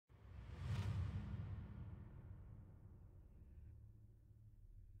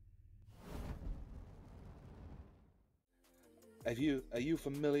Are you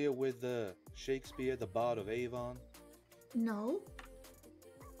familiar with Shakespeare, the Bard of Avon? No.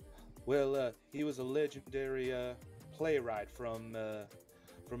 Well, he was a legendary playwright from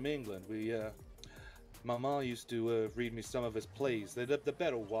England. My mom used to read me some of his plays. The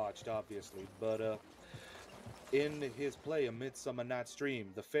better watched, obviously, but in his play A Midsummer Night's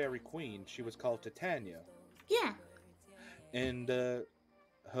Dream, the fairy queen, she was called Titania, Yeah. and her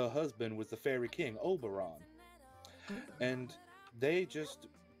husband was the fairy king Oberon, and they just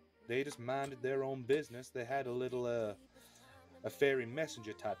they just minded their own business. They had a little a fairy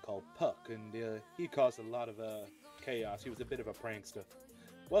messenger type called Puck, and he caused a lot of chaos. He was a bit of a prankster.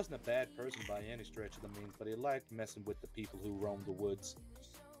 Wasn't a bad person by any stretch of the means, but he liked messing with the people who roamed the woods.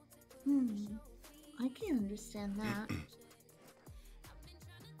 I can understand that.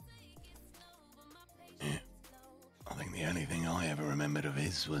 Yeah. I think the only thing I ever remembered of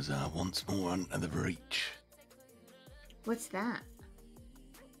his was Once More Under the Breach. What's that?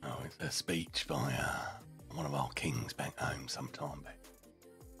 Oh, it's a speech by one of our kings back home some time back.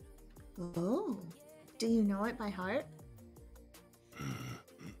 Oh. Do you know it by heart? No.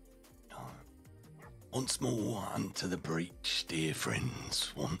 Once more unto the breach, dear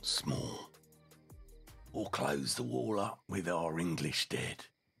friends, once more. Or close the wall up with our English dead.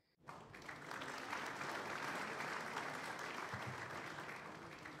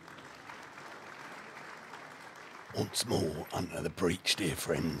 Once more unto the breach, dear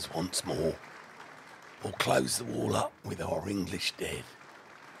friends, once more. Or close the wall up with our English dead.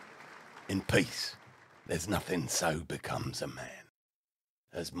 In peace, there's nothing so becomes a man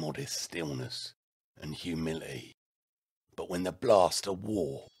as modest stillness and humility. But when the blast of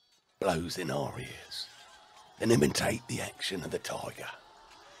war blows in our ears, then imitate the action of the tiger,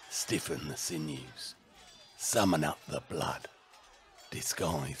 stiffen the sinews, summon up the blood,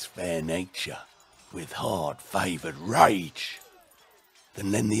 disguise fair nature with hard-favoured rage.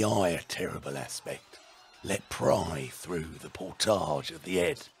 Then lend the eye a terrible aspect, let pry through the portage of the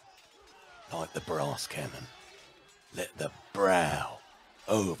head, like the brass cannon, let the brow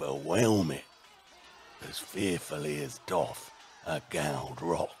overwhelm it, as fearfully as doth a galled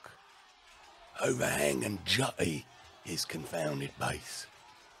rock. Overhang and jutty his confounded base,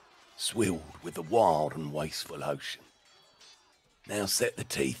 swilled with the wild and wasteful ocean. Now set the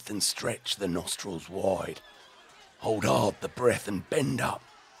teeth and stretch the nostrils wide, hold hard the breath and bend up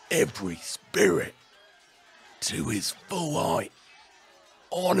every spirit to his full height.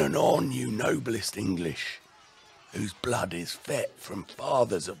 On and on, you noblest English, whose blood is fet from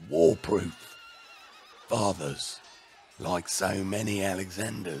fathers of warproof. Fathers, like so many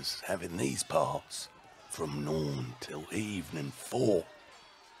Alexanders, have in these parts, from morn till evening fought,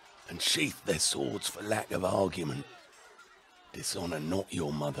 and sheathed their swords for lack of argument. Dishonour not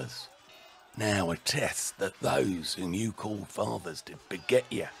your mothers. Now attest that those whom you called fathers did beget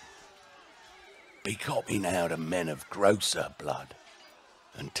you. Be copy now to men of grosser blood,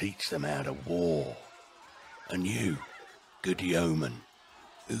 and teach them how to war. And you, good yeoman,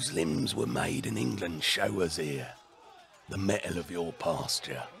 whose limbs were made in England, show us here the mettle of your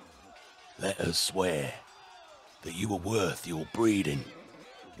pasture. Let us swear that you were worth your breeding,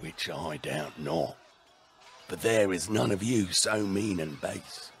 which I doubt not. For there is none of you so mean and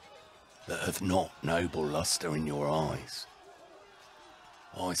base that hath not noble lustre in your eyes.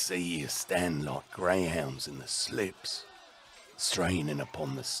 I see you stand like greyhounds in the slips, straining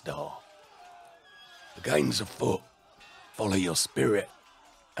upon the star. The game's afoot, follow your spirit,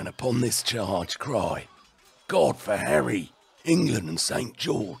 and upon this charge cry, God for Harry, England and St.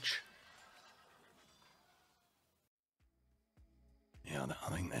 George. Yeah, I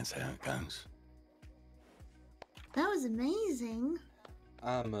think that's how it goes. That was amazing.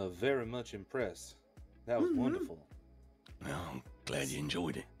 I'm very much impressed. That was wonderful. Well, I'm glad you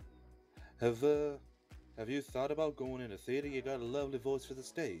enjoyed it. Have you thought about going into theatre? You got a lovely voice for the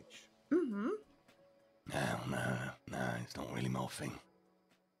stage. No, it's not really my thing.